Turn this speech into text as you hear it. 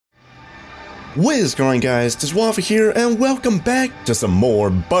What is going, guys? TheWaffle here, and welcome back to some more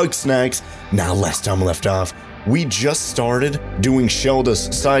Bugsnax. Now, last time we left off, we just started doing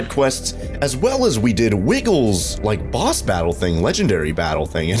Shelda's side quests, as well as we did Wiggles, like, boss battle thing, legendary battle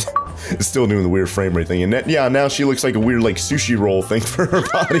thing, and it's still doing the weird frame rate thing, and yeah, now she looks like a weird, like, sushi roll thing for her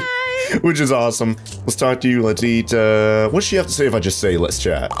body, which is awesome. Let's talk to you, let's eat, what does she have to say if I just say, let's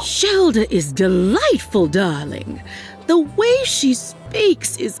chat? Shelda is delightful, darling. The way she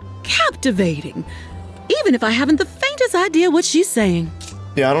speaks is captivating, even if I haven't the faintest idea what she's saying.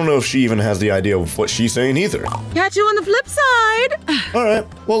 Yeah, I don't know if she even has the idea of what she's saying either. Catch you on the flip side. All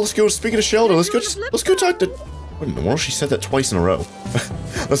right, well, let's go. Speaking of Shelda, let's go talk to. What in the world? She said that twice in a row.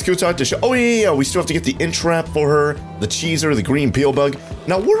 Let's go talk to Shelda. Oh yeah, we still have to get the intrap for her, the cheeser, the green peel bug.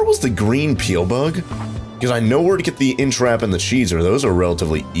 Now, where was the green peel bug? Because I know where to get the intrap and the cheeser. Those are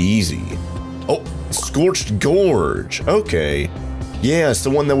relatively easy. Oh, scorched gorge. Okay. Yeah, it's the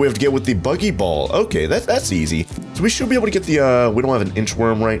one that we have to get with the buggy ball. Okay, that's easy. So we should be able to get the, we don't have an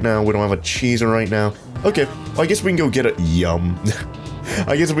inchworm right now. We don't have a cheeser right now. Okay, well, I guess we can go get a, yum.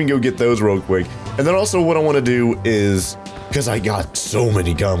 I guess we can go get those real quick. And then also what I want to do is, because I got so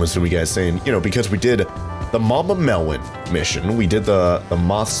many comments from you guys saying, you know, because we did the Mama Melon mission, we did the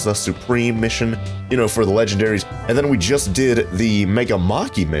Mothsa Supreme mission, you know, for the legendaries, and then we just did the Mega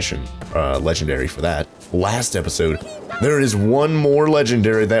Maki mission, legendary for that, last episode. There is one more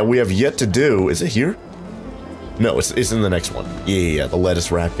legendary that we have yet to do. Is it here? No, it's in the next one. Yeah, the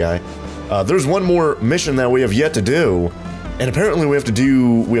lettuce wrap guy. There's one more mission that we have yet to do, and apparently we have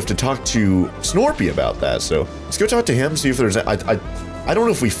to talk to Snorpy about that. So let's go talk to him, see if there's. I don't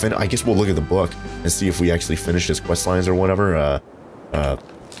know if we I guess we'll look at the book and see if we actually finish his quest lines or whatever. To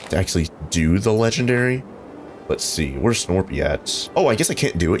actually do the legendary. Let's see, where's Snorpy at? Oh, I guess I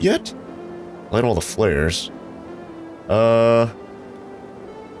can't do it yet. Light all the flares. I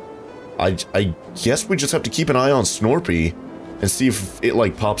guess we just have to keep an eye on Snorpy and see if it,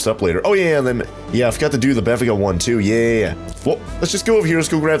 like, pops up later. Oh, yeah, and then, yeah, I forgot to do the Beviga one, too. Yeah. Well, let's just go over here. Let's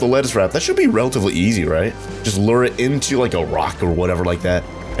go grab the lettuce wrap. That should be relatively easy, right? Just lure it into, like, a rock or whatever like that.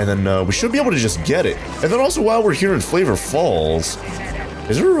 And then, we should be able to just get it. And then also, while we're here in Flavor Falls,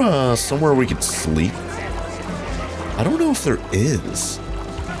 is there, somewhere we could sleep? I don't know if there is.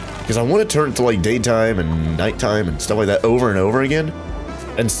 Because I want to turn it to, like, daytime and nighttime and stuff like that over and over again.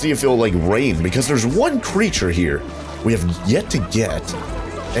 And see if it'll, like, rain. Because there's one creature here we have yet to get.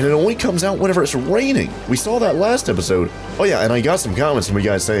 And it only comes out whenever it's raining. We saw that last episode. Oh, yeah, and I got some comments from you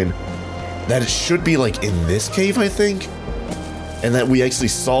guys saying that it should be, like, in this cave, I think. And that we actually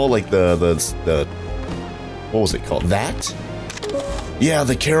saw, like, the what was it called? That? Yeah,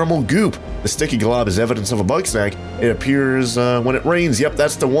 the caramel goop. The sticky glob is evidence of a bug snack. It appears when it rains. Yep,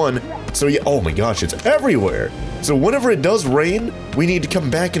 that's the one. So yeah, oh my gosh, it's everywhere. So whenever it does rain, we need to come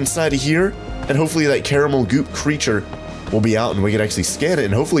back inside of here, and hopefully that caramel goop creature will be out, and we can actually scan it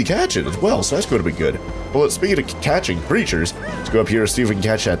and hopefully catch it as well. So that's going to be good. Well, speaking of catching creatures, let's go up here and see if we can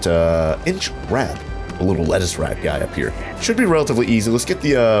catch that inch wrap, the little lettuce wrap guy up here. Should be relatively easy. Let's get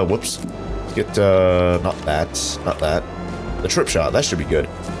the whoops. Let's get not that, the trip shot. That should be good.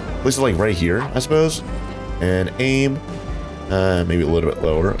 At least like right here, I suppose. And aim. Maybe a little bit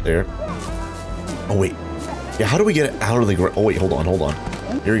lower there. Oh, wait. Yeah, how do we get it out of the ground? Oh, wait, hold on.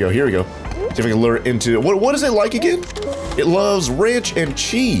 Here we go. See if I can lure it into... What is it like again? It loves ranch and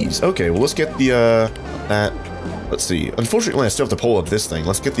cheese. Okay, well, let's get the, that. Let's see. Unfortunately, I still have to pull up this thing.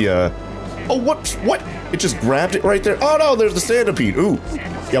 Let's get the, oh, what? It just grabbed it right there. Oh, no, there's the centipede. Ooh.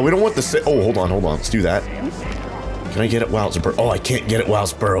 Yeah, we don't want the... Oh, hold on. Let's do that. Can I get it while it's burrowed? Oh, I can't get it while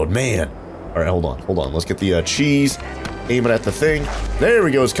it's burrowed, man. All right, hold on. Let's get the cheese. Aim it at the thing. There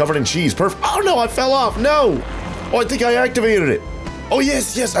we go. It's covered in cheese. Perfect. Oh, no, I fell off. No. Oh, I think I activated it. Oh,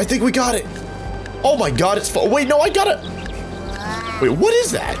 yes, I think we got it. Oh, my God, it's full. Wait, no, I got it. Wait, what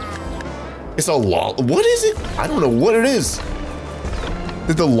is that? It's a what is it? I don't know what it is.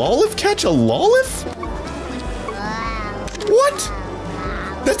 Did the lollive catch a lollive? What?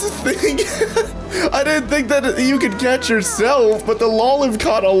 That's a thing. I didn't think that you could catch yourself, but the lollive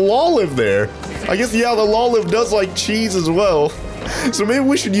caught a lollive there. I guess, yeah, the lollive does like cheese as well. So maybe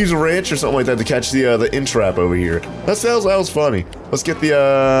we should use ranch or something like that to catch the intrap over here. That sounds funny. Let's get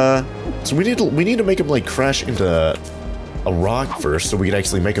the, so we need to make him, like, crash into a rock first so we can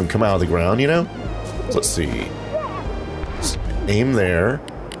actually make him come out of the ground, you know? So let's see. Let's aim there.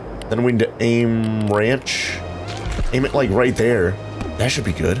 Then we need to aim ranch. Aim it, like, right there. That should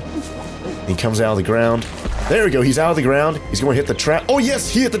be good. He comes out of the ground. There we go. He's out of the ground. He's going to hit the trap. Oh, yes,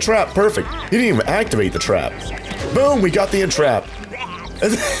 he hit the trap. Perfect. He didn't even activate the trap. Boom, we got the entrap.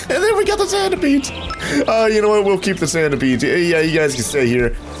 And then we got the centipedes. You know what? We'll keep the centipede. Yeah, you guys can stay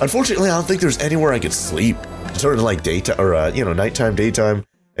here. Unfortunately, I don't think there's anywhere I could sleep. Sort of like daytime, or, you know, nighttime, daytime,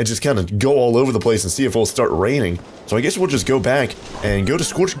 and just kind of go all over the place and see if it'll start raining. So I guess we'll just go back and go to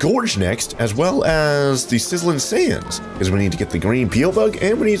Scorched Gorge next, as well as the Sizzling Sands, because we need to get the green peel bug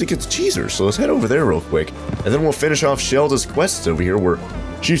and we need to get the cheesers. So let's head over there real quick, and then we'll finish off Shelda's quests over here, where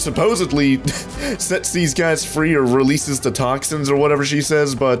she supposedly sets these guys free or releases the toxins or whatever she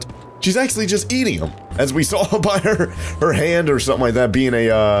says, but she's actually just eating them, as we saw by her hand or something like that being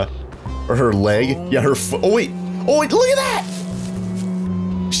a, or her leg. Yeah, her foot. Oh wait, look at that!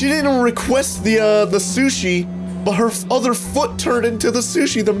 She didn't request the sushi, but her other foot turned into the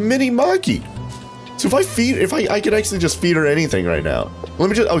sushi, the mini maki. So if I could actually just feed her anything right now. Let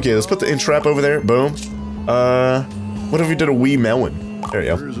me just, okay, let's put the entrap over there, boom. What if we did a wee melon? There you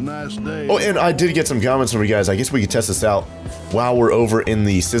go. Here's a nice day. Oh, and I did get some comments from you guys. I guess we could test this out while we're over in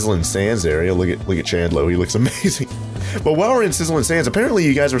the Sizzling Sands area. Look at Chandlo, he looks amazing. But while we're in Sizzling Sands, apparently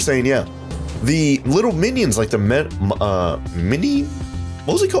you guys were saying, yeah, the little minions like the mini,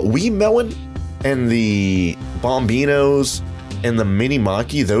 what was it called? Wee Melon and the Bombinos and the Mini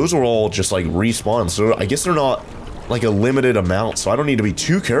Maki, those are all just like respawn. So I guess they're not like a limited amount, so I don't need to be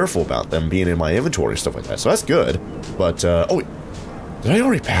too careful about them being in my inventory and stuff like that. So that's good. But, oh, wait, did I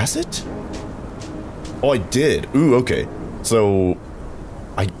already pass it? Oh, I did. Ooh, okay. So,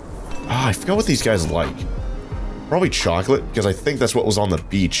 I forgot what these guys like. Probably chocolate, because I think that's what was on the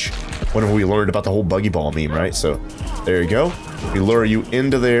beach whenever we learned about the whole buggy ball meme, right? So, there you go. We lure you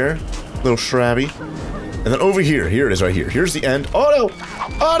into there, little shrabby. And then over here, here it is right here. Here's the end. Oh no!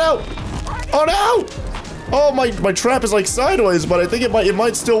 Oh no! Oh no! Oh, my trap is like sideways, but I think it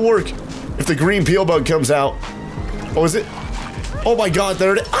might still work if the green peel bug comes out. Oh, is it? Oh my god,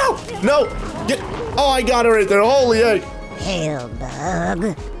 there it is. Ow! No! Oh, I got it right there. Holy egg! Peel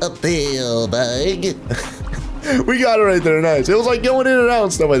bug. A peel bug. We got it right there, nice. It was like going in and out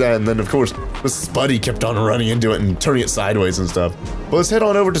and stuff like that, and then of course the Spuddy kept on running into it and turning it sideways and stuff. But let's head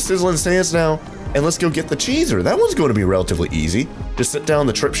on over to Sizzling Sands now, and let's go get the cheeser. That one's going to be relatively easy. Just sit down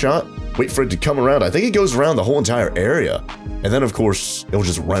the trip shot, wait for it to come around. I think it goes around the whole entire area, and then of course it'll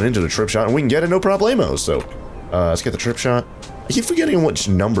just run into the trip shot and we can get it no problemo. So let's get the trip shot. I keep forgetting which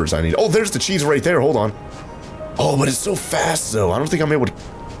numbers I need. Oh, there's the cheese right there, hold on. Oh, but it's so fast though, I don't think I'm able to.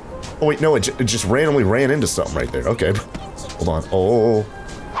 Oh wait, no, it just randomly ran into something right there. Okay, hold on. Oh,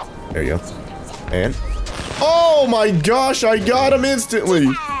 there you go. And, oh my gosh, I got him instantly.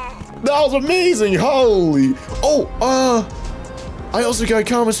 That was amazing, holy. Oh, I also got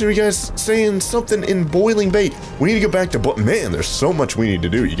comments from you guys saying something in Boiling Bay. We need to go back to, man, there's so much we need to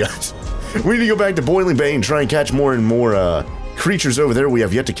do, you guys. We need to go back to Boiling Bay and try and catch more and more creatures over there we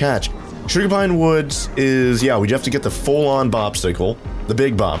have yet to catch. Sugar Pine Woods is, yeah, we have to get the full-on Bobsicle, the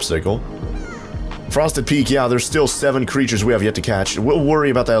big Bobsicle. Frosted Peak, yeah, there's still 7 creatures we have yet to catch. We'll worry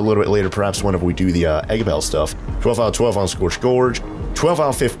about that a little bit later, perhaps whenever we do the Egg Bell stuff. 12 out of 12 on Scorched Gorge, 12 out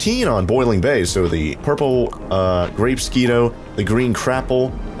of 15 on Boiling Bay, so the purple Grape Skeeto, the green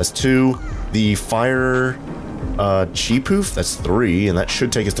Crapple, that's 2, the fire Cheepoof, that's 3, and that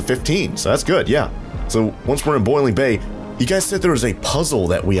should take us to 15, so that's good, yeah. So once we're in Boiling Bay, you guys said there was a puzzle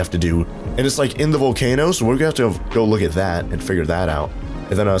that we have to do, and it's like in the volcano, so we're gonna have to go look at that and figure that out.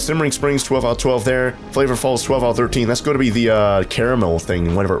 And then Simmering Springs, 12 out of 12 there. Flavor Falls, 12 out of 13. That's going to be the caramel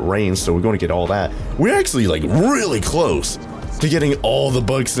thing whenever it rains, so we're going to get all that. We're actually like really close to getting all the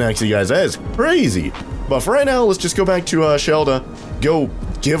Bugsnax, you guys. That is crazy. But for right now, let's just go back to Shelda, go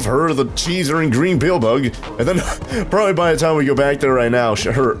give her the cheeser and green peel bug, and then probably by the time we go back there right now,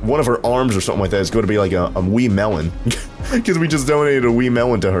 one of her arms or something like that is going to be like a wee melon, because we just donated a wee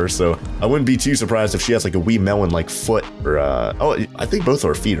melon to her, so I wouldn't be too surprised if she has like a wee melon like foot, or oh, I think both of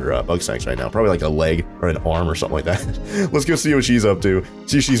her feet are Bugsnax right now, probably like a leg or an arm or something like that. Let's go see what she's up to,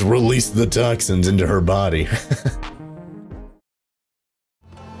 see if she's released the toxins into her body.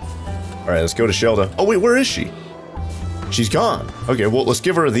 Alright, let's go to Shelda. Oh wait, where is she? She's gone. Okay, well, let's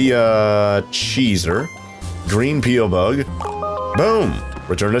give her the cheeser. Green peel bug. Boom.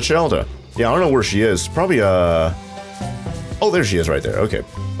 Return to Shelda. Yeah, I don't know where she is. Probably, oh, there she is right there. Okay,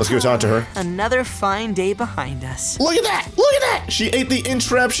 let's go talk to her. Another fine day behind us. Look at that! Look at that! She ate the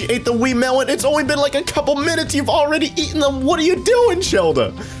entrap, she ate the wee melon. It's only been like a couple minutes. You've already eaten them. What are you doing,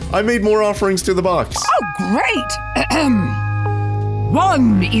 Shelda? I made more offerings to the box. Oh, great!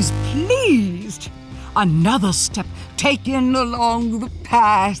 One is pleased. Another step taken along the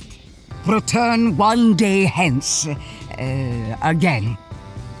path. Return one day hence. Again.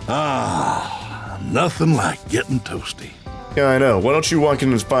 Ah, nothing like getting toasty. Yeah, I know. Why don't you walk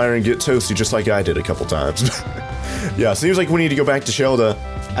into this fire and get toasty just like I did a couple times? Yeah, seems like we need to go back to Shelda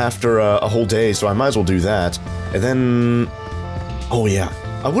after a whole day, so I might as well do that. And then... Oh, yeah.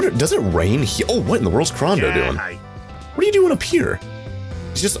 I wonder, does it rain here? Oh, what in the world's Crondo doing? What are you doing up here?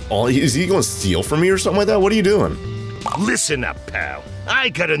 He's just all... Is he going to steal from me or something like that? What are you doing? Listen up, pal. I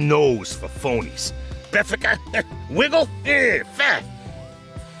got a nose for phonies. Beffica, Wiggle, fat.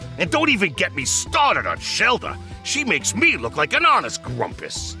 And don't even get me started on Shelda. She makes me look like an honest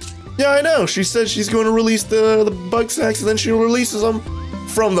grumpus. Yeah, I know. She said she's going to release the Bugsnax, and then she releases them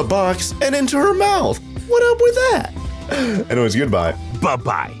from the box and into her mouth. What up with that? Anyways, goodbye.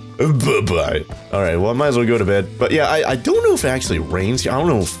 Bye-bye. Bye-bye. Alright, well, I might as well go to bed. But yeah, I don't know if it actually rains here. I don't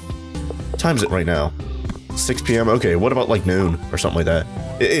know if... What time is it right now? 6 p.m.? Okay, what about like noon or something like that?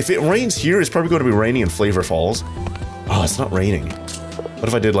 If it rains here, it's probably going to be raining in Flavor Falls. Oh, it's not raining. What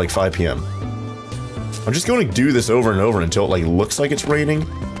if I did like 5 p.m.? I'm just going to do this over and over until it like looks like it's raining.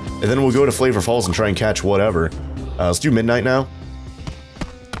 And then we'll go to Flavor Falls and try and catch whatever. Let's do midnight now.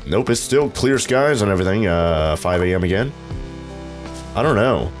 Nope, it's still clear skies and everything. 5 a.m. again. I don't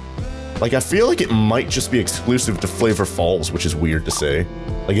know. Like, I feel like it might just be exclusive to Flavor Falls, which is weird to say.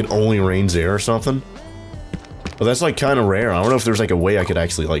 Like, it only rains there or something. But that's, like, kind of rare. I don't know if there's, like, a way I could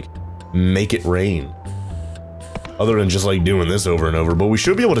actually, like, make it rain. Other than just, like, doing this over and over. But we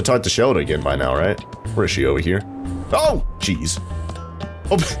should be able to talk to Shelda again by now, right? Where is she? Over here? Oh! Jeez.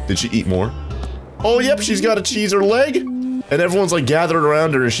 Oh, did she eat more? Oh, yep, she's got to cheese her leg. And everyone's, like, gathered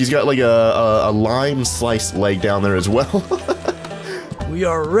around her, and she's got, like, a lime sliced leg down there as well. We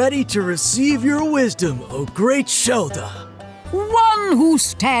are ready to receive your wisdom, O great Shelda. One who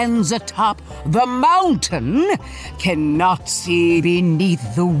stands atop the mountain cannot see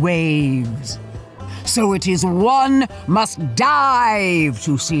beneath the waves. So it is one must dive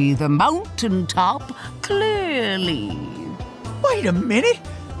to see the mountaintop clearly. Wait a minute!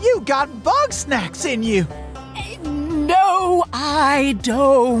 You got Bugsnax in you! No, I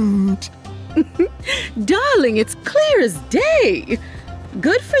don't. Darling, it's clear as day.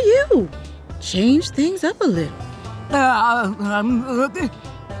 Good for you. Change things up a little. The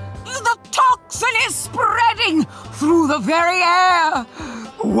toxin is spreading through the very air.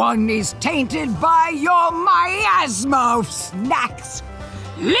 One is tainted by your miasma of snacks.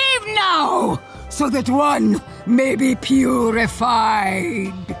 Leave now, so that one may be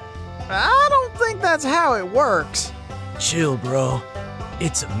purified. I don't think that's how it works. Chill, bro.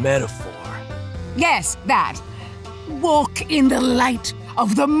 It's a metaphor. Yes, that. Walk in the light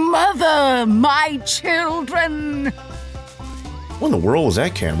of the mother, my children. What in the world was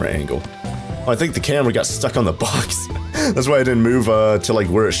that camera angle? Oh, I think the camera got stuck on the box. That's why I didn't move to like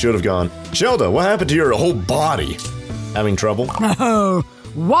where it should have gone. Shelda, what happened to your whole body? Having trouble? Oh,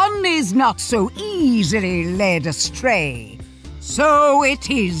 one is not so easily led astray. So it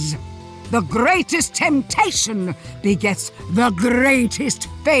is. The greatest temptation begets the greatest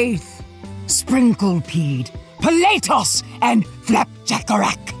faith. Sprinklepeed, Palatos, and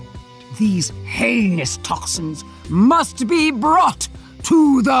Flapjackerack. These heinous toxins must be brought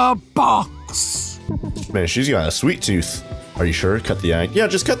to the box. Man, she's got a sweet tooth. Are you sure? Cut the act? Yeah,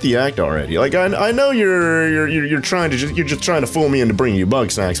 just cut the act already. Like I know you're trying to you're just trying to fool me into bringing you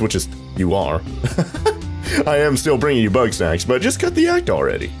Bugsnax, which is you are. I am still bringing you Bugsnax, but just cut the act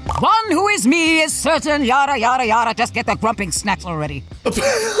already. One who is me is certain, yada yada yada. Just get the grumping snacks already.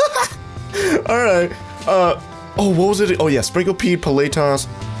 All right. Oh, what was it? Oh yeah, Sprinklepeed, Palatos,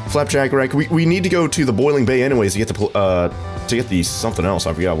 Flapjackerack. We need to go to the Boiling Bay anyways to get the something else.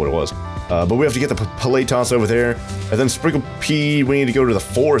 I forgot what it was. But we have to get the Palatos over there, and then Sprinklepeed. We need to go to the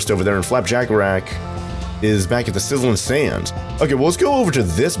forest over there, and Flapjackerack is back at the Sizzling Sands. Okay, well let's go over to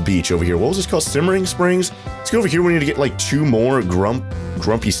this beach over here. What was this called? Simmering Springs. Let's go over here. We need to get like 2 more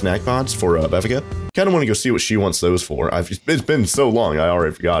grumpy snack pods for Beffica. Kind of want to go see what she wants those for. It's been so long, I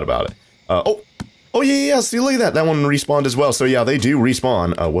already forgot about it. Oh yeah, see, look at that. That one respawned as well. So yeah, they do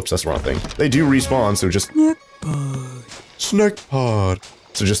respawn. Whoops, that's the wrong thing. They do respawn, so just... Snack pod.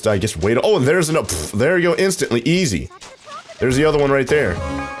 So just, I guess, wait. Oh, and there's an... there you go, instantly, easy. There's the other one right there.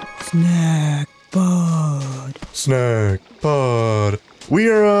 Snack pod. Snack pod.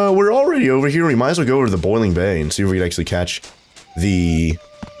 We're already over here. We might as well go over to the Boiling Bay and see if we can actually catch the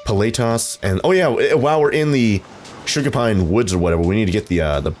Palatos. And, oh yeah, while we're in the Sugar Pine Woods or whatever, we need to get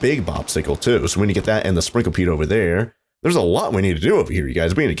the big Bopsicle too. So we need to get that and the Sprinklepeed over there. There's a lot we need to do over here, you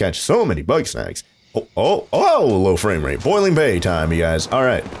guys. We need to catch so many Bugsnax. Oh, low frame rate. Boiling Bay time, you guys. All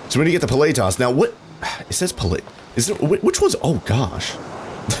right, so we need to get the Palatos. Now, what? It says which one's, oh gosh.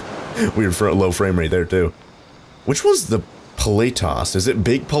 Weird for a low frame rate there too. Which one's the Palatos? Is it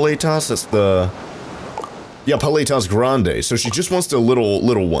big Palatos? That's the... Yeah, Paletas Grande. So she just wants the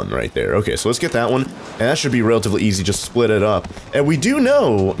little one right there. Okay, so let's get that one. And that should be relatively easy, just split it up. And we do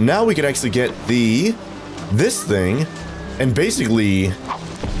know, now we can actually get this thing, and basically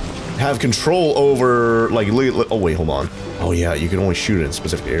have control over, like, oh wait, hold on. Oh yeah, you can only shoot it in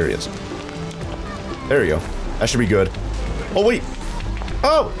specific areas. There you go. That should be good. Oh wait.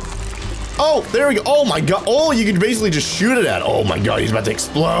 Oh! Oh, there we go. Oh my god. Oh, you can basically just shoot it at. Oh my god, he's about to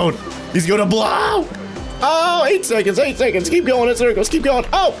explode. He's gonna blow. Oh, 8 seconds, 8 seconds. Keep going in circles, keep going.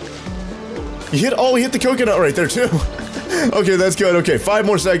 Oh! He hit the coconut right there too. Okay, that's good. Okay, 5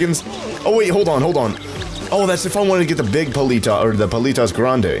 more seconds. Oh wait, hold on. Oh, that's if I wanted to get the big palita, or the Paletas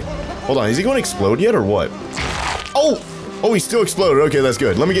Grande. Hold on, is he gonna explode yet or what? Oh! Oh, he still exploded. Okay, that's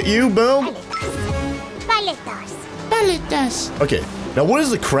good. Let me get you, boom. Paletas. Okay, now what is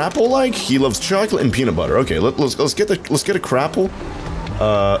the crapple like? He loves chocolate and peanut butter. Okay, let's get a crapple.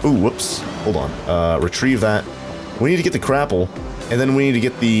 Ooh, whoops. Hold on. Retrieve that. We need to get the crapple, and then we need to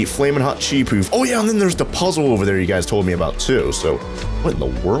get the flamin' hot cheese poof. Oh yeah, and then there's the puzzle over there you guys told me about too. So, what in the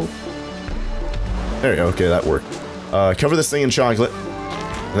world? There you go. Okay, that worked. Cover this thing in chocolate,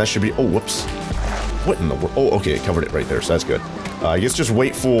 and that should be. Oh, whoops. What in the world? Oh, okay, it covered it right there, so that's good. I guess just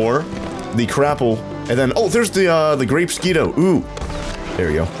wait for the crapple, and then oh, there's the grape skeeto. Ooh, there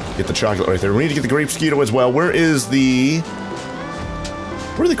you go. Get the chocolate right there. We need to get the grape skeeto as well. Where did the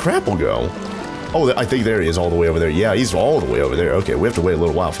crapple go? Oh, I think there he is, all the way over there. Yeah, he's all the way over there. Okay, we have to wait a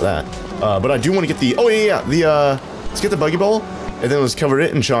little while for that. But I do want to get the. Oh yeah, let's get the buggy ball, and then let's cover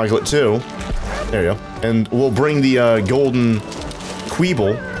it in chocolate too. There you go. And we'll bring the golden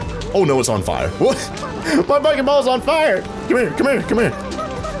Queeble. Oh no, it's on fire. What? My buggy ball's on fire. Come here, come here, come here.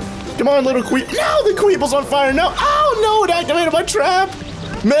 Come on, little Queeble. No, the Queeble's on fire. No. Oh no, it activated my trap.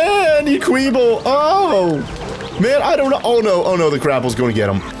 Man, you Queeble. Oh. Man, I don't know. Oh no, the crapple's going to get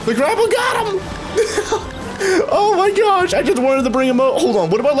him. The crapple got him. Oh my gosh, I just wanted to bring him out. Hold on,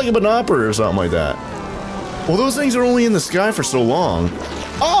 what about like a Banopper or something like that? Well, those things are only in the sky for so long.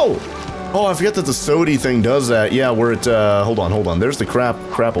 Oh! Oh, I forget that the Sody thing does that. Yeah, where it, hold on. There's the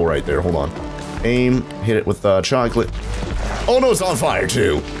crapple right there. Hold on. Aim, hit it with, chocolate. Oh no, it's on fire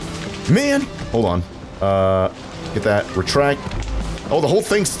too. Man! Hold on. Get that, retract. Oh, the whole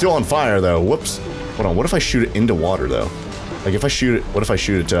thing's still on fire though. Whoops. Hold on, what if I shoot it into water though? Like if I shoot it, what if I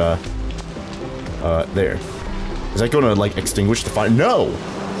shoot it, there? Is that gonna, like, extinguish the fire? No!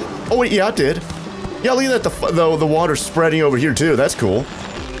 Oh wait, yeah, it did. Yeah, look at that, the water's spreading over here too. That's cool.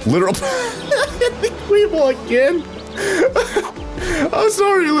 Literal. The Queeble again. I'm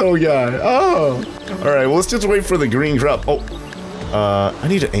sorry, little guy. Oh. Alright, well, let's just wait for the green crap. Oh. I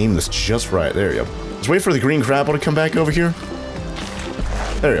need to aim this just right. There you go. Let's wait for the green crapple to come back over here.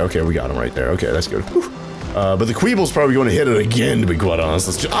 There you go. Okay, we got him right there. Okay, that's good. Whew. But the Queeble's probably going to hit it again, to be quite honest.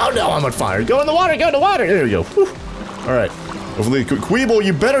 Let's just, oh no, I'm on fire. Go in the water, go in the water. There you go. Whew. Alright. Hopefully, Queeble,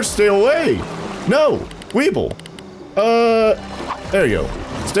 you better stay away. No, Queeble. There you go.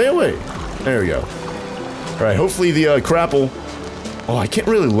 Stay away. There we go. Alright, hopefully the crapple. Oh, I can't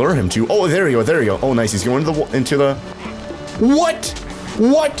really lure him to. Oh, there you go, there you go. Oh, nice. He's going into the. What?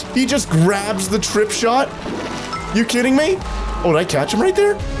 What? He just grabs the trip shot? You kidding me? Oh, did I catch him right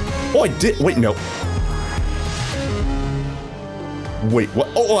there? Oh, I did. Wait, no. Wait, what?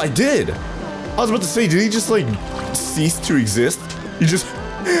 Oh, I did. I was about to say, did he just like cease to exist? He just.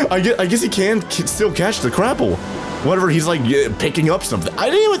 I guess he can still catch the crapple. Whatever, he's like picking up something. I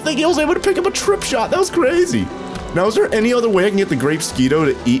didn't even think he was able to pick up a trip shot. That was crazy. Now, is there any other way I can get the grape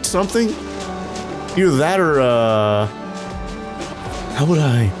skeeto to eat something? Either that or, how would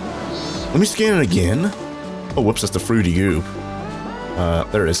I? Let me scan it again. Oh, whoops, that's the fruity goop.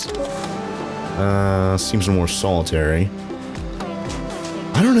 There it is. Seems more solitary.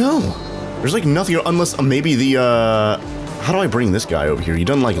 I don't know. There's like nothing, unless maybe the, how do I bring this guy over here? He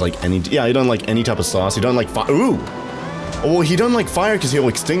doesn't like any, yeah, he doesn't like any type of sauce. He doesn't like fire. Ooh. Oh, well, he doesn't like fire because he'll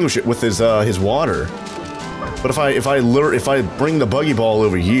extinguish it with his water. But if I bring the buggy ball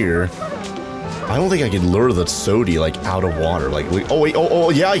over here, I don't think I can lure the Sody like out of water. Like, oh wait, oh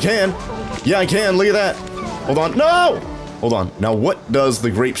yeah, I can. Yeah, I can. Look at that. Hold on. No. Hold on. Now, what does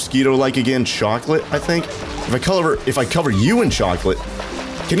the grape skeeto like again? Chocolate, I think. If I cover you in chocolate,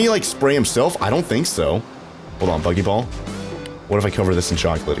 can he like spray himself? I don't think so. Hold on, buggy ball. What if I cover this in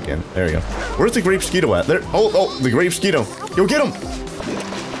chocolate again? There you go. Where's the grape skeeto at? There. Oh, the grape skeeto. Go get him.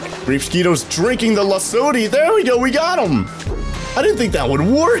 Grape skeeto's drinking the Sody. There we go. We got him. I didn't think that would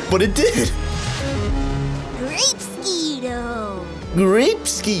work, but it did. Grape skeeto. Grape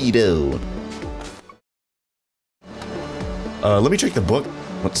skeeto. Let me check the book.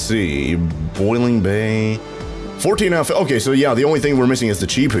 Let's see. Boiling Bay. 14 outfit. Okay, so yeah, the only thing we're missing is the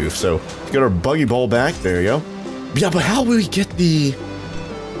cheap hoof. So got our buggy ball back. There you go. Yeah, but how will we get the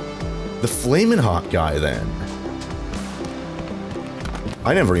flamin' hot guy then?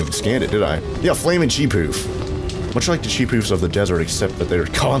 I never even scanned it, did I? Yeah, flamin' cheap hoof. Much like the cheap hoofs of the desert, except that they're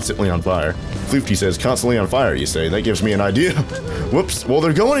constantly on fire. Floofty says, constantly on fire, you say. That gives me an idea. Whoops. Well,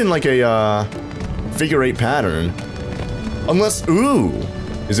 they're going in like a figure 8 pattern. Unless, ooh.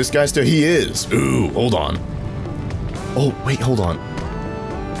 Is this guy still? He is. Ooh, hold on. Oh, wait, hold on.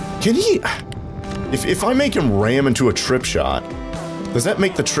 Can he... If I make him ram into a trip shot, does that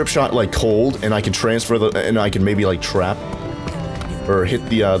make the trip shot, like, cold, and I can transfer the... and I can maybe, like, trap... or hit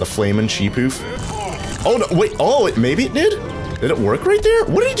the flamin' cheap hoof? Oh, no, wait, oh, maybe it did? Did it work right there?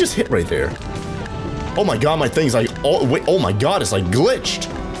 What did he just hit right there? Oh my god, my thing's like... oh, wait, oh my god, it's, like, glitched.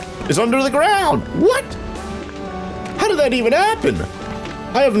 It's under the ground. What? How did that even happen?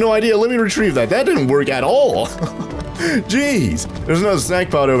 I have no idea. Let me retrieve that. That didn't work at all. Jeez. There's another snack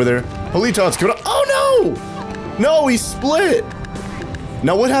pod over there. Politot's gonna... oh, no! No, he split.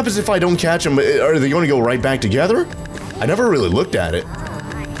 Now, what happens if I don't catch him? Are they going to go right back together? I never really looked at it.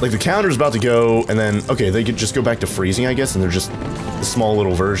 Like, the counter's about to go, and then... okay, they could just go back to freezing, I guess, and they're just the small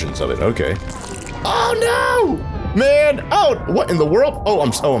little versions of it. Okay. Oh, no! Man! Oh, what in the world? Oh,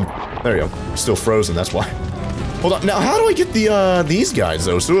 I'm... there you go. I'm still frozen, that's why. Hold on. Now, how do I get the, these guys,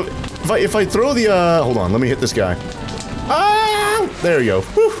 though? So, if I throw the, hold on. Let me hit this guy. Ah! There you go.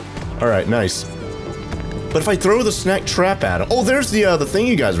 Whew. Alright, nice. But if I throw the snack trap at him... oh, there's the thing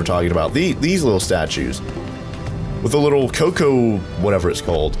you guys were talking about. These little statues. With a little cocoa... whatever it's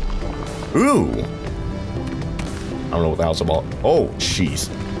called. Ooh. I don't know what the hell's about. Oh, jeez.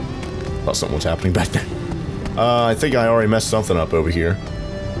 Thought something was happening back there. I think I already messed something up over here.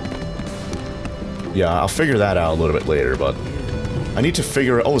 Yeah, I'll figure that out a little bit later, but... I need to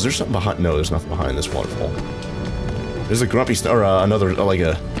figure... oh, is there something behind... no, there's nothing behind this waterfall. There's a grumpy... or another... like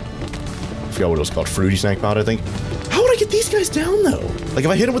a... I forgot what it was called. Fruity snack pod, I think. How would I get these guys down, though? Like, if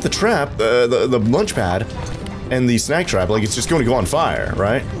I hit it with the trap, the lunch pad, and the snack trap, like, it's just going to go on fire,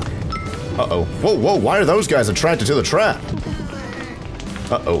 right? Uh-oh. Whoa, whoa, why are those guys attracted to the trap?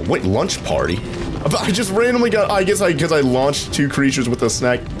 Uh-oh. Wait, lunch party? I just randomly got... I guess because I launched 2 creatures with the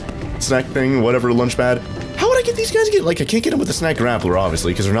snack thing, whatever, lunch pad. How would I get these guys to get... like, I can't get them with the snack grappler,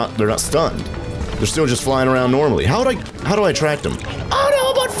 obviously, because they're not stunned. They're still just flying around normally. How do I attract them? Oh,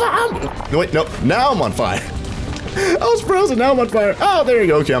 no, I'm on fire! No, wait, no, now I'm on fire. I was frozen, now I'm on fire. Oh, there you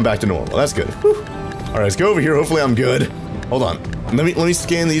go. Okay, I'm back to normal. That's good. Whew. All right, let's go over here. Hopefully I'm good. Hold on. Let me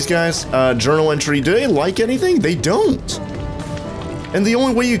scan these guys. Journal entry. Do they like anything? They don't. And the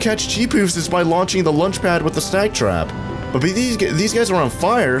only way you catch cheap hoofs is by launching the lunch pad with the snack trap. But these guys are on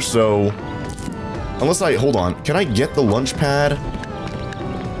fire, so... unless I... hold on. Can I get the lunch pad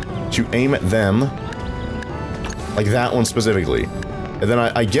to aim at them? Like that one specifically. And then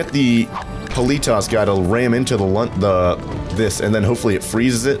I get the Politos guy to ram into this, and then hopefully it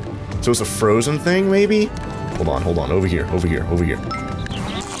freezes it. So it's a frozen thing, maybe? Hold on. Over here.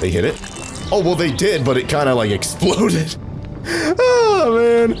 They hit it? Oh, well, they did, but it kind of, like, exploded. Oh,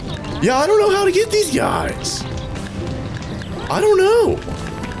 man. Yeah, I don't know how to get these guys. I don't know.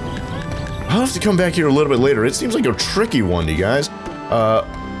 I'll have to come back here a little bit later. It seems like a tricky one, you guys.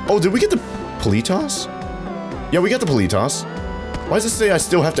 Oh, did we get the Politos? Yeah, we got the Politos. Why does it say I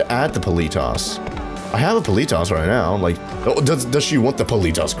still have to add the Politos? I have a Politos right now. Like, oh, does she want the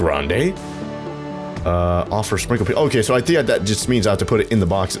Politos Grande? Offer sprinkle. Okay, so I think that just means I have to put it in the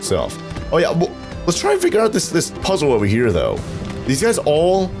box itself. Oh yeah, well, let's try and figure out this puzzle over here, though. These guys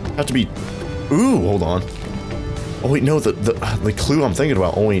all have to be... ooh, hold on. Oh wait, no, the clue I'm thinking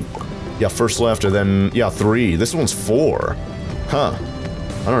about only... yeah, first left, and then, yeah, 3. This one's 4. Huh.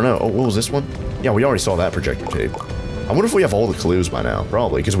 I don't know. Oh, what was this one? Yeah, we already saw that projector tape. I wonder if we have all the clues by now.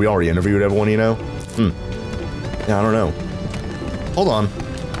 Probably, because we already interviewed everyone, you know? Yeah, I don't know. Hold on.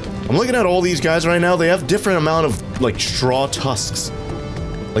 I'm looking at all these guys right now. They have different amount of, like, straw tusks.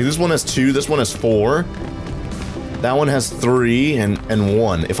 Like, this one has 2, this one has 4. That one has 3 and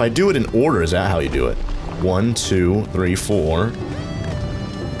 1. If I do it in order, is that how you do it? 1, 2, 3, 4.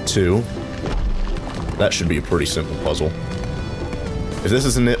 2. That should be a pretty simple puzzle. If this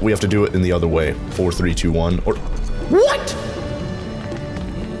isn't it, we have to do it in the other way. 4, 3, 2, 1, or... what?!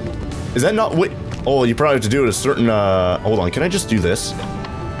 Is that not... wait... oh, you probably have to do it a certain, hold on, can I just do this?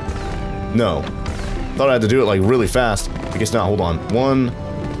 No. Thought I had to do it, like, really fast. I guess not, hold on. 1,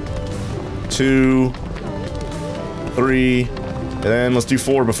 2, 3, and then let's do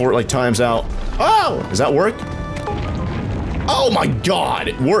 4 before it, like, times out. Oh! Does that work? Oh my god,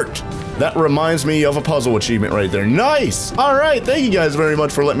 it worked! That reminds me of a puzzle achievement right there. Nice! Alright, thank you guys very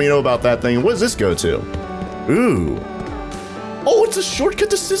much for letting me know about that thing. What does this go to? Ooh. Oh, it's a shortcut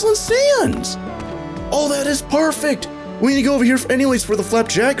to Sizzling Sands. Oh, that is perfect. We need to go over here anyways for the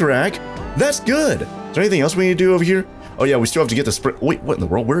flapjack rack. That's good. Is there anything else we need to do over here? Oh yeah, we still have to get the spring. Wait, what in the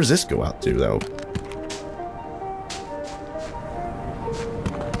world? Where does this go out to though?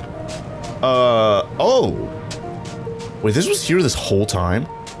 Oh. Wait, this was here this whole time?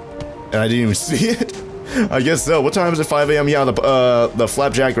 And I didn't even see it? I guess so. What time is it? 5 a.m.? Yeah, the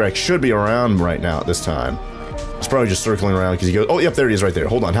flapjack rack should be around right now at this time. It's probably just circling around because he goes, oh, yep, there he is right there.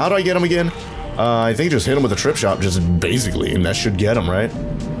 Hold on, how do I get him again? I think just hit him with a trip shot, just basically, and that should get him, right?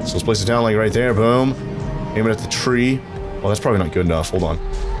 So let's place it down like right there, boom. Aim it at the tree. Well, that's probably not good enough, hold on.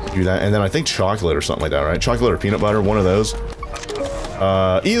 Do that, and then I think chocolate or something like that, right? Chocolate or peanut butter, one of those.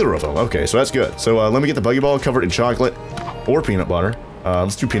 Either of them, okay, so that's good. So let me get the buggy ball covered in chocolate or peanut butter.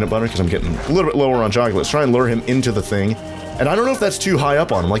 Let's do peanut butter because I'm getting a little bit lower on chocolate. Let's try and lure him into the thing. And I don't know if that's too high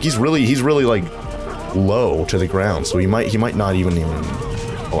up on him. Like he's really like low to the ground, so he might not even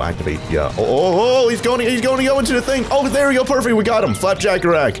oh, activate. Yeah. Oh, he's going to go into the thing. Oh, there we go. Perfect. We got him.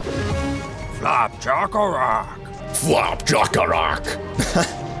 Flapjack-a-rack. Flapjack-a-rack. Flapjack-a-rack.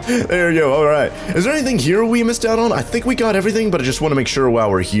 There you go. All right. Is there anything here we missed out on? I think we got everything, but I just want to make sure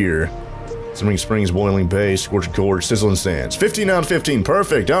while we're here. Simmering Springs, Boiling Bay, Scorched Gorge, Sizzling Sands. 15 out of 15.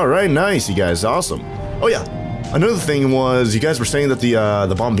 Perfect. All right. Nice, you guys. Awesome. Oh, yeah. Another thing was, you guys were saying that the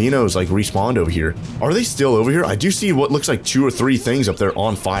Bombinos, like, respawned over here. Are they still over here? I do see what looks like 2 or 3 things up there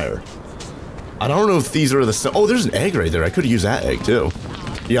on fire. I don't know if these are the same. Oh, there's an egg right there. I could use that egg, too.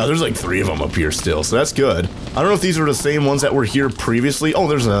 Yeah, there's like 3 of them up here still, so that's good. I don't know if these are the same ones that were here previously. Oh,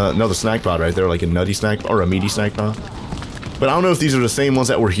 there's another snack pod right there, like a nutty snack, or a meaty snack pod. But I don't know if these are the same ones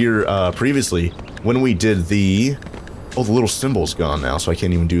that were here previously when we did the... Oh, the little symbol's gone now, so I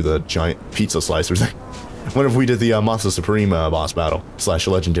can't even do the giant pizza slicer thing. Whenever we did the Monster Supreme boss battle /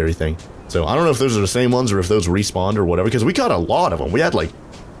 legendary thing. So I don't know if those are the same ones or if those respawned or whatever, because we got a lot of them. We had like,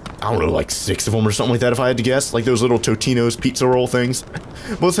 I don't know, like 6 of them or something like that if I had to guess. Like those little Totino's pizza roll things.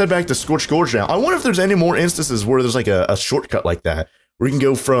 But let's head back to Scorched Gorge now. I wonder if there's any more instances where there's like a shortcut like that. Where you can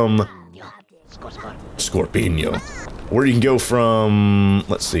go from... Scorpino. Where you can go from...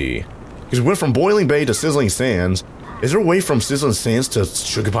 Let's see. Because we went from Boiling Bay to Sizzling Sands. Is there a way from Sizzling Sands to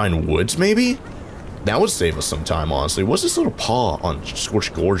Sugar Pine Woods, maybe? That would save us some time, honestly. What's this little paw on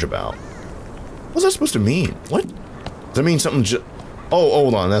Scorched Gorge about? What's that supposed to mean? What? Does that mean something Oh,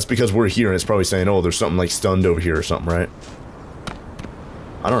 hold on. That's because we're here and it's probably saying, oh, there's something like stunned over here or something, right?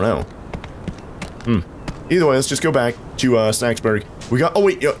 I don't know. Either way, let's just go back to Snacksburg. We got... Oh,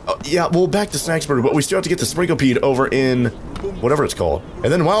 wait. Yeah, well, back to Snacksburg, but we still have to get the Sprinklepede over in... whatever it's called. And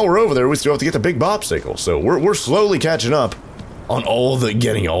then while we're over there, we still have to get the big Bopsicle. So we're slowly catching up on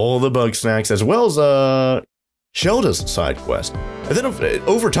getting all the Bugsnax, as well as Shelda's side quest. And then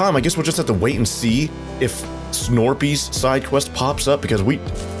over time, I guess we'll just have to wait and see if Snorpy's side quest pops up, because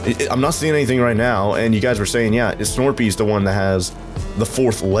I'm not seeing anything right now, and you guys were saying, yeah, Snorpy's the one that has the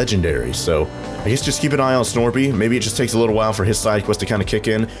 4th legendary, so I guess just keep an eye on Snorpy. Maybe it just takes a little while for his side quest to kind of kick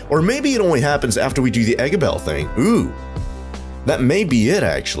in, or maybe it only happens after we do the Eggabell thing. Ooh, that may be it,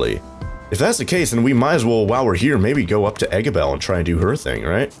 actually. If that's the case, then we might as well, while we're here, maybe go up to Eggabell and try and do her thing,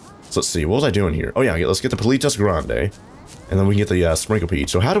 right? So let's see, what was I doing here? Oh yeah, let's get the Politas Grande, and then we can get the Sprinklepede.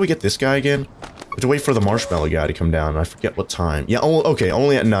 So how do we get this guy again? We have to wait for the Marshmallow guy to come down. I forget what time. Yeah, okay,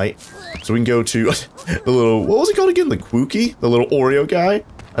 only at night. So we can go to the little, what was it called again? The Quookie? The little Oreo guy?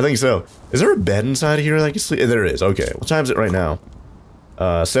 I think so. Is there a bed inside of here that I can sleep? There is, okay. What time is it right now?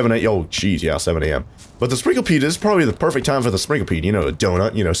 7 a.m. Oh, geez, yeah, 7 a.m. But the Sprinklepede is probably the perfect time for the Sprinklepede. You know, a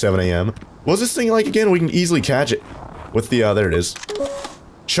donut, you know, 7 a.m. What's this thing like again? We can easily catch it with the, there it is.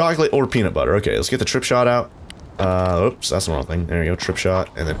 Chocolate or peanut butter. Okay, let's get the trip shot out. Oops, that's the wrong thing. There you go, trip shot,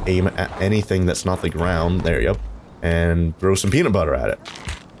 and then aim at anything that's not the ground. There you go. And throw some peanut butter at it.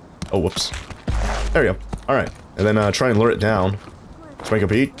 Oh, whoops. There you go. Alright. And then try and lure it down.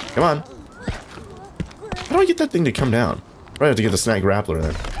 Sprinklepede, come on. How do I get that thing to come down? Probably have to get the snack grappler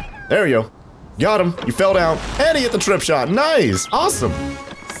then. There you go. Got him. You fell down. And he hit the trip shot. Nice. Awesome.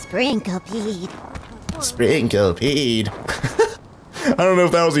 Sprinklepede. Sprinklepede. I don't know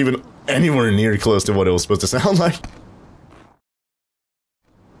if that was even anywhere near close to what it was supposed to sound like.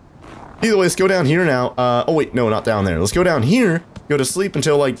 Either way, let's go down here now. Oh wait, no, not down there. Let's go down here, go to sleep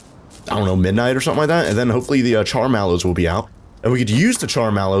until like, I don't know, midnight or something like that, and then hopefully the Charmallows will be out. And we could use the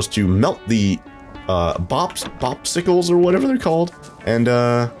Charmallows to melt the Bopsicles or whatever they're called. And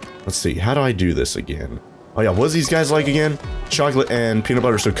let's see, how do I do this again? Oh yeah, what's these guys like again? Chocolate and peanut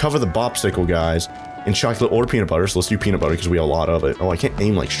butter, so cover the Bopsicle guys in chocolate or peanut butter, so let's do peanut butter because we have a lot of it. Oh, I can't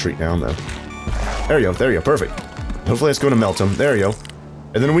aim like straight down though. There you go, perfect. Hopefully that's going to melt them. There you go.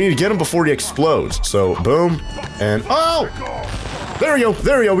 And then we need to get him before he explodes. So, boom. And, oh! There we go.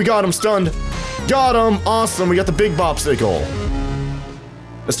 There we go. We got him stunned. Got him. Awesome. We got the big popsicle.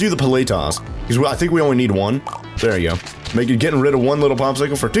 Let's do the paletas. Because I think we only need one. There you go. Getting rid of one little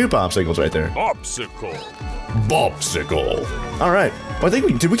popsicle for 2 popsicles right there. Popsicle. Popsicle. Alright. Well, I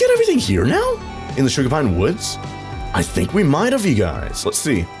think did we get everything here now? In the Sugar Pine Woods? I think we might have, you guys. Let's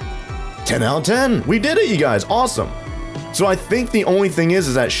see. 10 out of 10. We did it, you guys. Awesome. So I think the only thing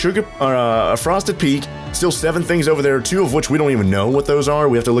is that Frosted Peak, still 7 things over there, 2 of which we don't even know what those are.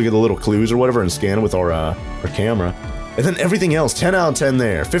 We have to look at the little clues or whatever and scan with our camera. And then everything else, 10 out of 10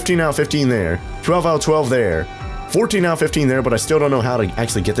 there, 15 out of 15 there, 12 out of 12 there, 14 out of 15 there, but I still don't know how to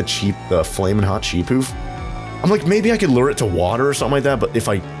actually get the flaming hot sheepoof. I'm like, maybe I could lure it to water or something like that, but if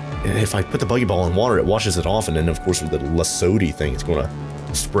I put the buggy ball in water, it washes it off, and then of course with the Lasodi thing, it's gonna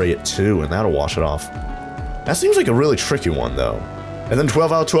spray it too, and that'll wash it off. That seems like a really tricky one though. And then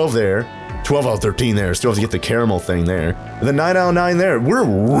 12 out of 12 there, 12 out of 13 there, still have to get the caramel thing there, and then 9 out of 9 there. We're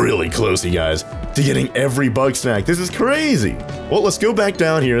really close, you guys, to getting every bug snack. This is crazy. Well, let's go back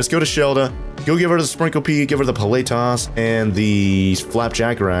down here. Let's go to Shelda. Go give her the Sprinkle Pea, give her the Paletas, and the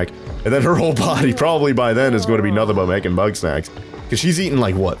Flapjack Rack. And then her whole body, probably by then, is going to be nothing but making bug snacks. Because she's eaten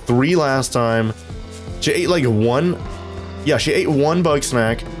like, what, 3 last time? She ate like 1? Yeah, she ate 1 bug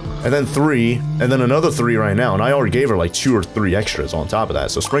snack, and then 3, and then another 3 right now. And I already gave her like 2 or 3 extras on top of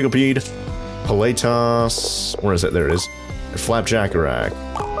that. So Sprinkle Pea, Paletas, where is it? There it is. And Flapjack Rack.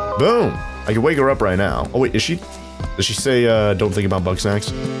 Boom! I can wake her up right now. Oh wait, is she? Does she say, don't think about bug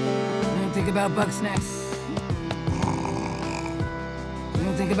snacks? Don't think about bug snacks.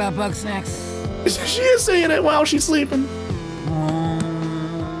 Don't think about bug snacks. She is saying it while she's sleeping.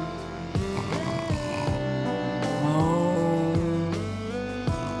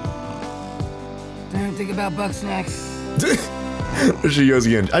 Don't think about bug snacks. There she goes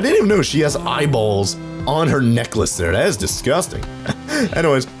again. I didn't even know she has eyeballs on her necklace there. That is disgusting.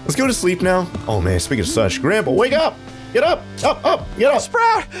 Anyways, let's go to sleep now. Oh man, speaking of such, Grandpa, wake up! Get up! Up! Get up!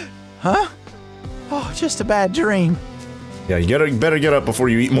 Sprout! Huh? Oh, just a bad dream. Yeah, you better get up before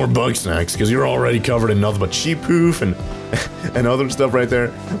you eat more bug snacks, because you're already covered in nothing but sheep poof and other stuff right there.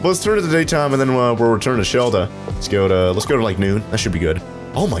 But let's turn to the daytime, and then we'll return to Shelda. Let's go to like noon. That should be good.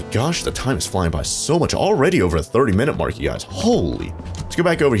 Oh my gosh, the time is flying by so much. Already over a 30-minute mark, you guys. Holy. Let's go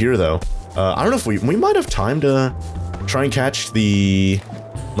back over here though. I don't know if we might have time to try and catch the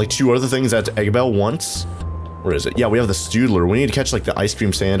like 2 other things at Eggabell once. Where is it? Yeah, we have the Stoodler. We need to catch like the ice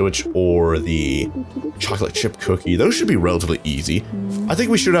cream sandwich or the chocolate chip cookie. Those should be relatively easy. I think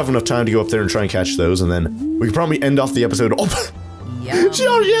we should have enough time to go up there and try and catch those, and then we could probably end off the episode. Oh, she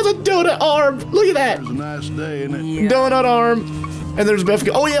already has a donut arm. Look at that. It was a nice day, isn't it? Donut arm. And there's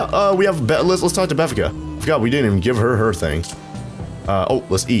Beffica. Oh yeah, we have let's talk to Beffica. I forgot we didn't even give her her thing. Oh,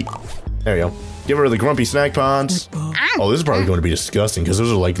 let's eat. There you go. Give her the grumpy snack pods. Oh, this is probably going to be disgusting because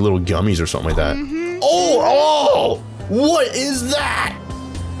those are like little gummies or something like that. Oh, what is that?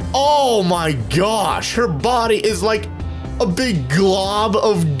 Oh my gosh, her body is like a big glob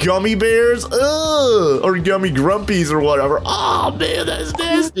of gummy bears, or gummy grumpies or whatever. Oh man, that's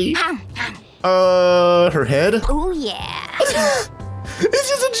nasty. Her head? Oh yeah. It's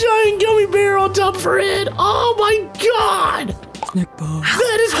just a giant gummy bear on top of her head. Oh my god.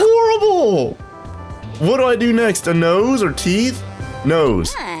 That is horrible. What do I do next? A nose or teeth?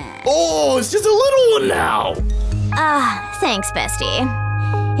 Nose. Oh, it's just a little one now. Thanks,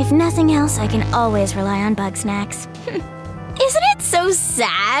 bestie. If nothing else, I can always rely on Bugsnax. Isn't it so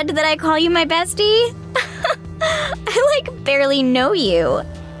sad that I call you my bestie? I like barely know you.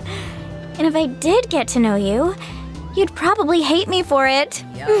 And if I did get to know you, you'd probably hate me for it.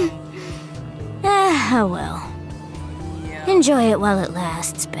 Oh well. Enjoy it while it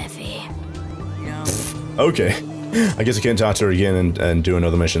lasts, Beffy. Okay. I guess I can't talk to her again and do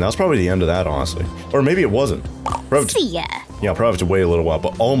another mission. That was probably the end of that, honestly. Or maybe it wasn't. See ya. Yeah, I'll probably have to wait a little while,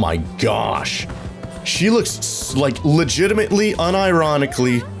 but oh my gosh. She looks like legitimately,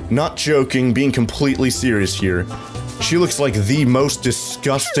 unironically, not joking, being completely serious here. She looks like the most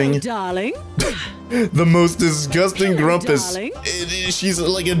disgusting... Hello, darling. The most disgusting Grumpus. darling. She's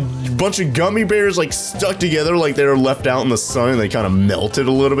like a bunch of gummy bears like stuck together like they were left out in the sun and they kind of melted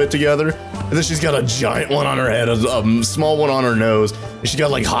a little bit together. And then she's got a giant one on her head, a small one on her nose. And she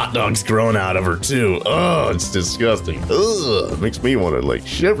got like hot dogs growing out of her too. Oh, it's disgusting. Ugh, it makes me want to like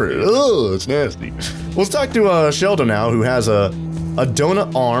shiver. Ugh, it's nasty. Let's talk to Shelda now, who has a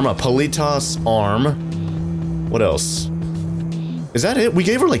donut arm, a Paletas arm. What else? Is that it? We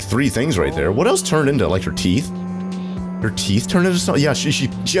gave her like 3 things right there. What else turned into like her teeth? Her teeth turned into something? Yeah, she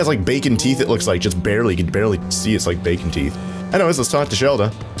has like bacon teeth. It looks like just barely, you can barely see it's like bacon teeth. Anyways, let's talk to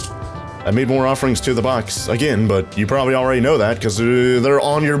Shelda. I made more offerings to the box again, but you probably already know that because they're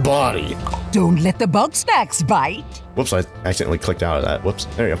on your body. Don't let the Bugsnax bite. Whoops, I accidentally clicked out of that. Whoops,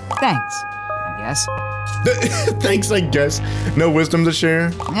 there you go. Thanks, I guess. Thanks, I guess. No wisdom to share?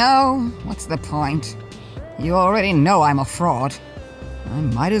 No, what's the point? You already know I'm a fraud. I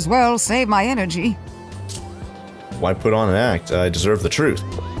might as well save my energy. Why put on an act? I deserve the truth.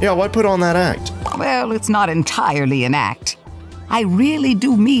 Yeah, why put on that act? Well, it's not entirely an act. I really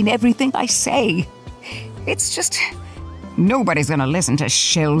do mean everything I say. It's just... nobody's gonna listen to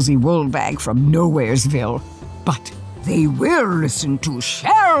Shelsy Woolbag from Nowheresville. But they will listen to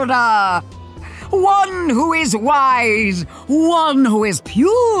Shelda! One who is wise, one who is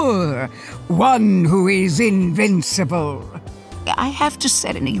pure, one who is invincible. I have to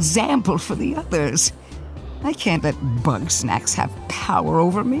set an example for the others. I can't let Bugsnax have power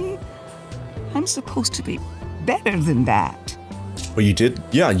over me. I'm supposed to be better than that. Well, you did?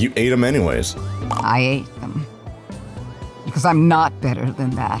 Yeah, you ate them anyways. I ate them. Because I'm not better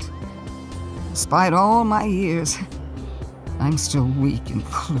than that. Despite all my years, I'm still weak and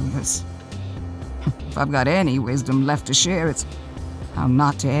clueless. If I've got any wisdom left to share, it's how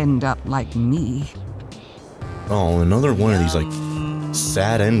not to end up like me. Oh, another one of these, like,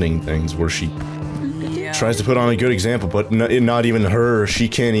 sad ending things where she tries to put on a good example, but not even her. She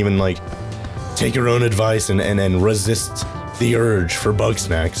can't even, like, take her own advice and resist the urge for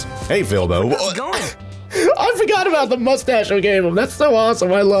Bugsnax. Hey, Philbo. How's it going? I forgot about the mustache I gave him. That's so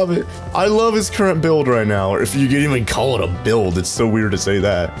awesome. I love it. I love his current build right now. Or if you can even call it a build, it's so weird to say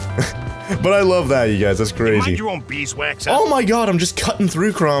that. But I love that, you guys. That's crazy. Mind your own beeswax. Huh? Oh my god, I'm just cutting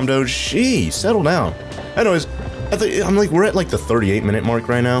through Cromdo. Jeez, settle down. Anyways, I'm like, we're at like the 38-minute mark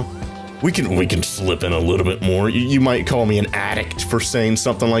right now. We can slip in a little bit more. You might call me an addict for saying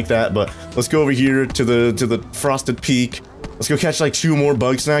something like that, but let's go over here to the Frosted Peak. Let's go catch like 2 more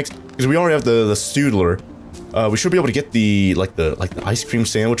Bugsnax because we already have the Stoodler. We should be able to get the ice cream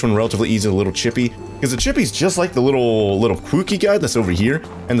sandwich one relatively easy, the little chippy, because the chippy's just like the little Quookie guy that's over here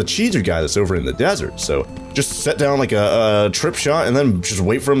and the cheeser guy that's over in the desert. So just set down like a trip shot and then just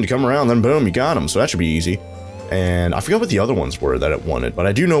wait for him to come around. Then boom, you got him. So that should be easy. And I forgot what the other ones were that it wanted, but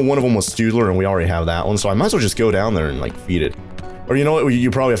I do know one of them was Stoodler and we already have that one. So I might as well just go down there and like feed it. Or you know what?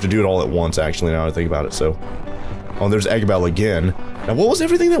 You probably have to do it all at once. Actually, now I think about it. So, oh, there's Eggabell again. Now, what was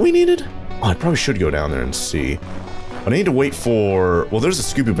everything that we needed? Oh, I probably should go down there and see. But I need to wait for... well, there's a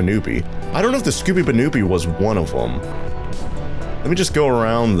Scooby Banoopy. I don't know if the Scooby Banoopy was one of them. Let me just go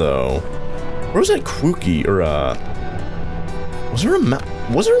around, though. Where was that Quookie? Or, was there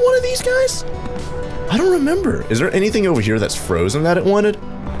one of these guys? I don't remember. Is there anything over here that's frozen that it wanted?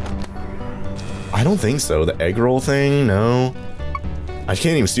 I don't think so. The egg roll thing? No. I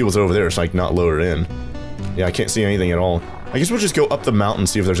can't even see what's over there. It's like not loaded in. Yeah, I can't see anything at all. I guess we'll just go up the mountain and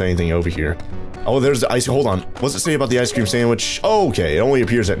see if there's anything over here. Oh, there's the ice. Hold on. What's it say about the ice cream sandwich? Oh, okay, it only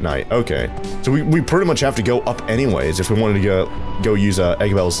appears at night. Okay. So we pretty much have to go up anyways if we wanted to go use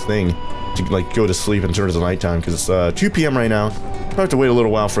Eggabell's thing to like go to sleep and turn it to nighttime because it's 2 p.m. right now. Probably have to wait a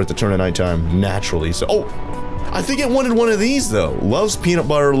little while for it to turn to nighttime naturally. So, oh, I think it wanted one of these though. Loves peanut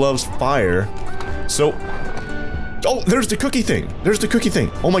butter, loves fire. So, oh, there's the cookie thing. There's the cookie thing.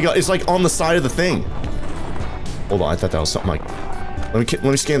 Oh my god, it's like on the side of the thing. Hold on, I thought that was something like... Let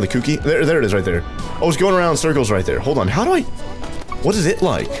me scan the cookie. There it is right there. Oh, it's going around in circles right there. Hold on, how do I... what is it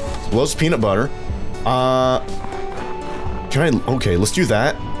like? Loves peanut butter. Can I... okay, let's do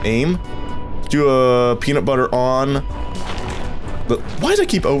that. Aim. Let's do a peanut butter on... why does I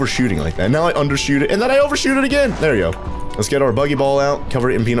keep overshooting like that? Now I undershoot it, and then I overshoot it again. There you go. Let's get our buggy ball out.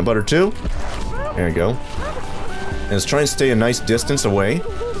 Cover it in peanut butter too. There you go. And let's try and stay a nice distance away.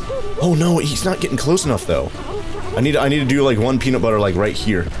 Oh no, he's not getting close enough though. I need to do like one peanut butter like right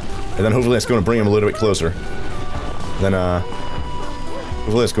here. And then hopefully that's going to bring him a little bit closer. Then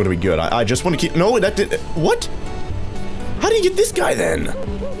hopefully that's going to be good. I just want to keep... no, that did... what? How do you get this guy then?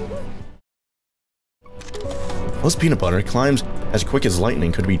 Well, this peanut butter climbs as quick as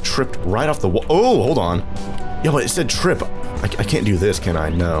lightning, could be tripped right off the wall. Oh, hold on. Yeah, but it said trip. I can't do this, can I?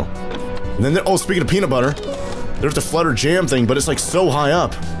 No. And then oh, speaking of peanut butter, there's the Flutter Jam thing, but it's like so high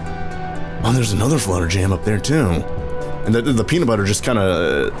up. Oh, there's another Flutter Jam up there too. And the peanut butter just kind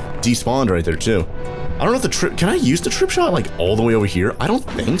of despawned right there too. I don't know if the trip... can I use the trip shot like all the way over here? I don't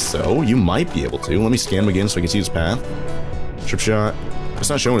think so. You might be able to. Let me scan him again so I can see his path. Trip shot.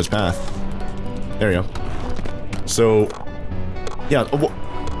 It's not showing his path. There we go. So, yeah,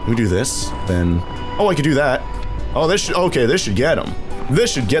 let me do this, then... oh, I could do that. Oh, this should... okay, this should get him.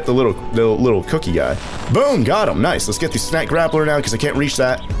 This should get the little cookie guy. Boom, got him. Nice. Let's get the snack grappler now because I can't reach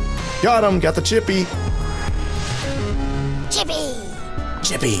that. Got him. Got the chippy. Chippy!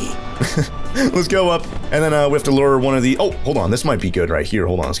 Chippy. Let's go up, and then we have to lure one of the... Oh, hold on, this might be good right here.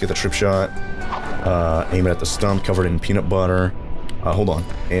 Hold on, let's get the trip shot. Aim it at the stump, covered in peanut butter. Hold on.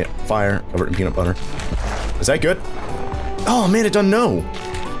 Fire, covered in peanut butter. Is that good? Oh, man, it doesn't know.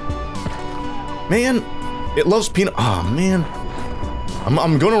 Man, it loves peanut... Oh, man.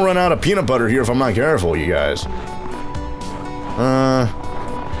 I'm gonna run out of peanut butter here if I'm not careful, you guys.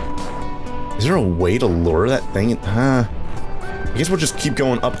 Is there a way to lure that thing? I guess we'll just keep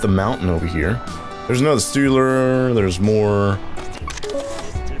going up the mountain over here. There's another Steeler. There's more...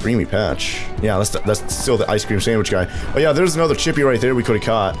 Creamy Patch. Yeah, that's still the ice cream sandwich guy. Oh yeah, there's another Chippy right there we could have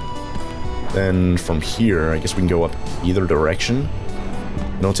caught. Then from here, I guess we can go up either direction.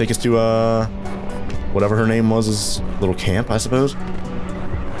 It'll take us to, whatever her name was, his little camp, I suppose.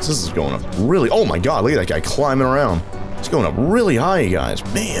 This is going up really... Oh my god, look at that guy climbing around. It's going up really high, you guys.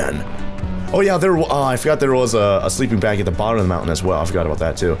 Man. Oh yeah, I forgot there was a sleeping bag at the bottom of the mountain as well. I forgot about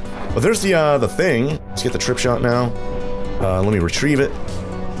that too. But there's the thing. Let's get the trip shot now. Let me retrieve it.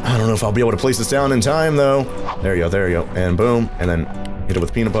 I don't know if I'll be able to place this down in time though. There you go, and boom, and then hit it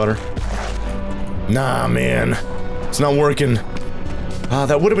with peanut butter. Nah, man, it's not working.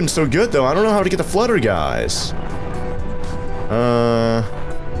 That would have been so good though. I don't know how to get the flutter guys.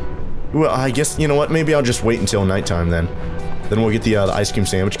 Well, I guess, you know what, maybe I'll just wait until nighttime then. Then we'll get the ice cream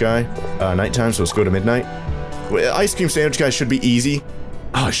sandwich guy, nighttime, so let's go to midnight. Well, ice cream sandwich guy should be easy.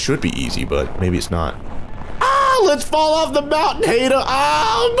 Oh, it should be easy, but maybe it's not. Ah, let's fall off the mountain, hater!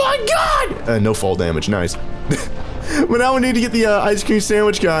 Oh my god! No fall damage, nice. But now we need to get the ice cream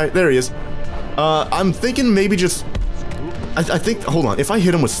sandwich guy. There he is. I'm thinking maybe just... I think, hold on, if I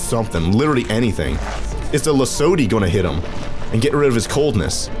hit him with something, literally anything, is the Lasodi gonna hit him and get rid of his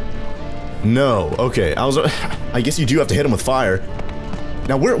coldness? No, okay, I guess you do have to hit him with fire.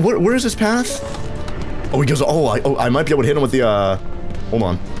 Now, where is this path? Oh, he goes, I might be able to hit him with the, hold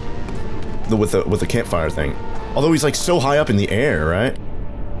on. With the campfire thing. Although he's like so high up in the air, right?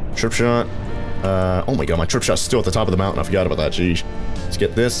 Trip shot. Oh my god, my trip shot's still at the top of the mountain. I forgot about that, jeez. Let's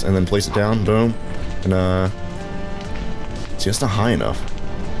get this and then place it down, boom. And, see, that's not high enough.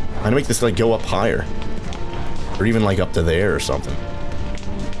 I gotta make this like go up higher. Or even like up to there or something.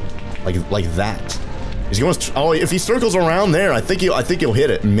 Like that. He's going. Oh, if he circles around there, I think he'll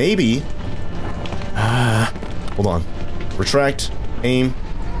hit it. Maybe. Hold on. Retract. Aim.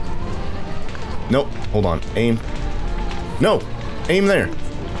 Nope. Hold on. Aim. No. Aim there.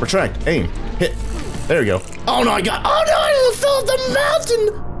 Retract. Aim. Hit. There you go. Oh no! I fell off the mountain.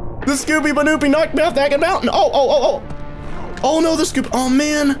 The Scooby Banoopy knocked me off that mountain. Oh. Oh no! The Scoop. Oh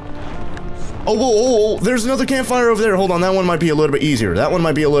man. Oh, whoa, there's another campfire over there. Hold on, that one might be a little bit easier.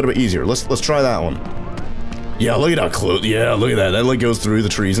 Let's try that one. Yeah, look at how close. Yeah, look at that. That like goes through the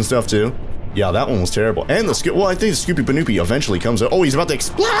trees and stuff too. Yeah, that one was terrible. And the well, I think the Scoopy Banoopy eventually comes out. Oh, he's about to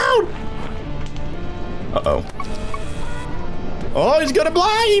explode. Uh-oh. Oh, he's gonna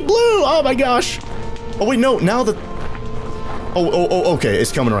fly. He blew. Oh my gosh. Oh wait, no. Now the. Oh, okay.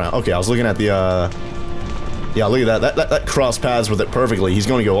 It's coming around. Okay, I was looking at the. Yeah, look at that. That cross paths with it perfectly. He's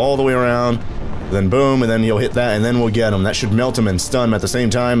going to go all the way around, then boom, and then he'll hit that, and then we'll get him. That should melt him and stun him at the same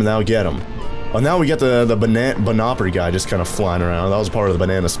time, and that'll get him. Oh, now we get the Banoppery guy just kind of flying around. That was part of the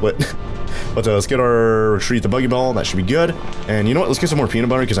banana split. But let's get our retrieve the buggy ball. That should be good. And you know what? Let's get some more peanut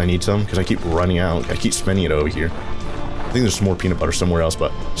butter because I need some. Because I keep running out. I keep spending it over here. I think there's some more peanut butter somewhere else,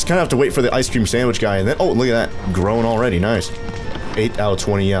 but just kind of have to wait for the ice cream sandwich guy, and then oh, look at that, growing already. Nice. 8 out of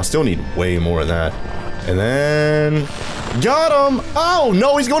 20. Yeah, still need way more of that. And then... Got him! Oh,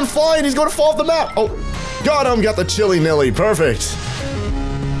 no, he's going flying! He's going to fall off the map! Oh, got him! Got the Chili Nilly. Perfect.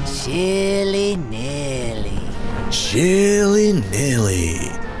 Chili Nilly. Chili Nilly.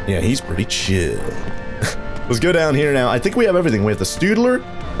 Yeah, he's pretty chill. Let's go down here now. I think we have everything. We have the Stoodler.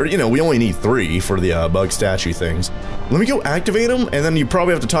 Or, you know, we only need 3 for the bug statue things. Let me go activate them, and then you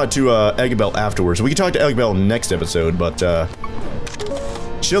probably have to talk to Eggabell afterwards. We can talk to Eggabell next episode, but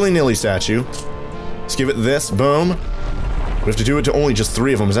Chili Nilly statue. Let's give it this. Boom. We have to do it to only just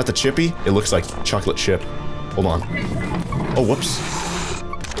 3 of them. Is that the Chippy? It looks like chocolate chip. Hold on. Oh, whoops.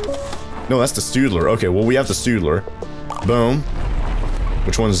 No, that's the Stoodler. Okay, well, we have the Stoodler. Boom.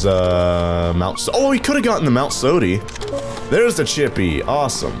 Which one's Mount... Oh, we could have gotten the Mount Sodi. There's the Chippy.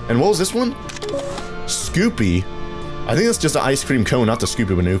 Awesome. And what was this one? Scoopy. I think that's just an ice cream cone, not the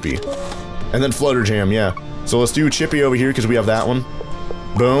Scoopy Banoopy. And then Flutter Jam, yeah. So let's do Chippy over here because we have that one.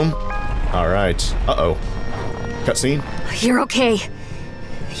 Boom. Alright. Uh-oh. Cutscene? You're okay.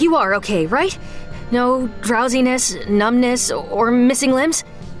 You are okay, right? No drowsiness, numbness, or missing limbs?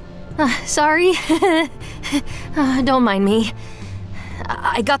 Sorry. Don't mind me.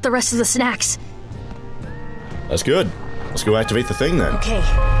 I got the rest of the snacks. That's good. let's go activate the thing then. Okay.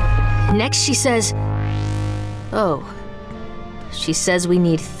 Next she says... Oh. She says we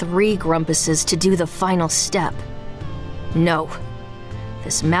need 3 Grumpuses to do the final step. No.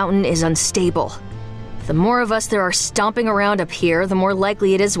 This mountain is unstable. The more of us there are stomping around up here, the more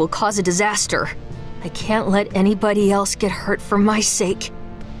likely it is we'll cause a disaster. I can't let anybody else get hurt for my sake.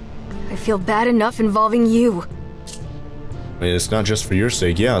 I feel bad enough involving you. It's not just for your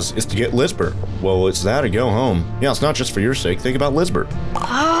sake, yeah, it's to get Lizbert. Well, it's that or go home. Yeah, it's not just for your sake, think about Lizbert.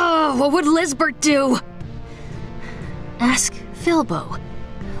 Oh, what would Lizbert do? Ask Filbo.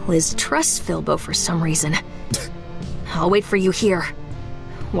 Liz trusts Filbo for some reason. I'll wait for you here.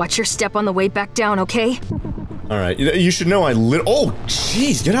 Watch your step on the way back down, okay? Alright, you should know oh,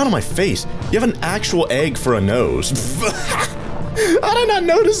 jeez, get out of my face. You have an actual egg for a nose. I did not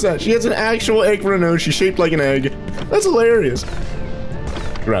notice that. She has an actual egg for a nose. She's shaped like an egg. That's hilarious.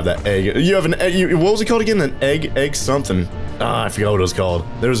 Grab that egg. You have an egg. What was it called again? An egg something. Ah, I forgot what it was called.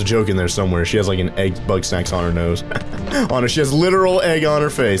 There was a joke in there somewhere. She has like an egg Bugsnax on her nose. On her, she has literal egg on her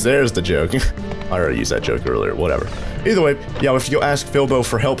face. There's the joke. I already used that joke earlier. Whatever. Either way, yeah, we have to go ask Filbo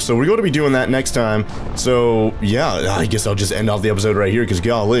for help. So we're going to be doing that next time. So yeah, I guess I'll just end off the episode right here because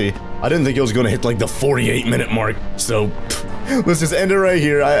golly, I didn't think it was going to hit like the 48-minute mark. So let's just end it right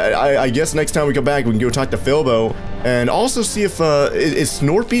here. I guess next time we come back, we can go talk to Filbo and also see if is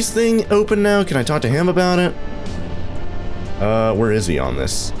Snorpy's thing open now? Can I talk to him about it? Where is he on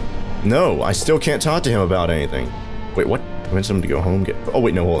this? No, I still can't talk to him about anything. Wait, what? I meant someone to go home. Oh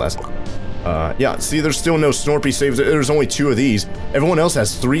wait, no, hold on. Yeah, see, there's still no Snorpy saves. There's only 2 of these. Everyone else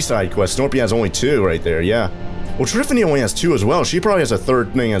has 3 side quests. Snorpy has only 2 right there, yeah. Well, Triffany only has 2 as well. She probably has a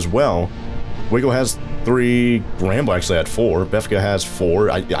 3rd thing as well. Wiggle has 3. Rambo actually had 4. Befka has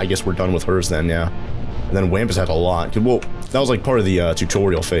 4. I guess we're done with hers then, yeah. And then Wampus had a lot. Well, that was like part of the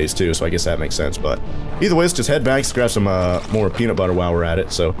tutorial phase too, so I guess that makes sense. But either way, let's just head back, let's grab some more peanut butter while we're at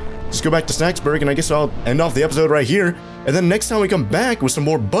it. So let's go back to Snacksburg, and I guess I'll end off the episode right here. And then next time we come back with some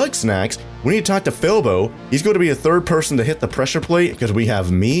more Bugsnax, we need to talk to Filbo. He's going to be a 3rd person to hit the pressure plate, because we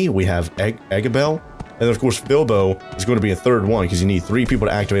have me, we have Eggabell, and then of course Filbo is going to be a 3rd one, because you need 3 people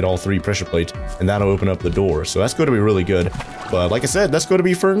to activate all 3 pressure plates, and that'll open up the door. So that's going to be really good. But like I said, that's going to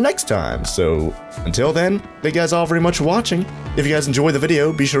be for next time. So until then, thank you guys all very much for watching. If you guys enjoyed the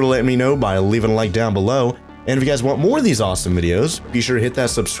video, be sure to let me know by leaving a like down below. And if you guys want more of these awesome videos, be sure to hit that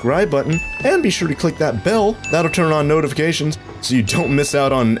subscribe button, and be sure to click that bell. That'll turn on notifications so you don't miss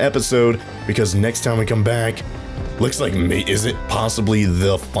out on an episode, because next time we come back, looks like, is it possibly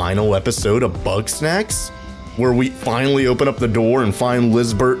the final episode of Bugsnax? Where we finally open up the door and find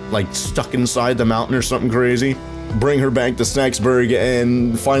Lizbert, like, stuck inside the mountain or something crazy? Bring her back to Snacksburg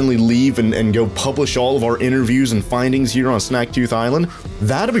and finally leave and go publish all of our interviews and findings here on Snaktooth Island?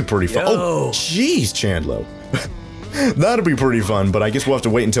 That'd be pretty fun. Oh, jeez, Chandlo. That'd be pretty fun, but I guess we'll have to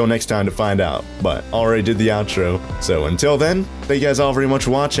wait until next time to find out. But I already did the outro. So until then, thank you guys all very much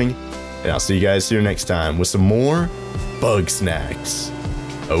for watching, and I'll see you guys here next time with some more Bugsnax.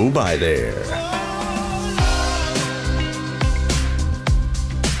 Oh, bye there.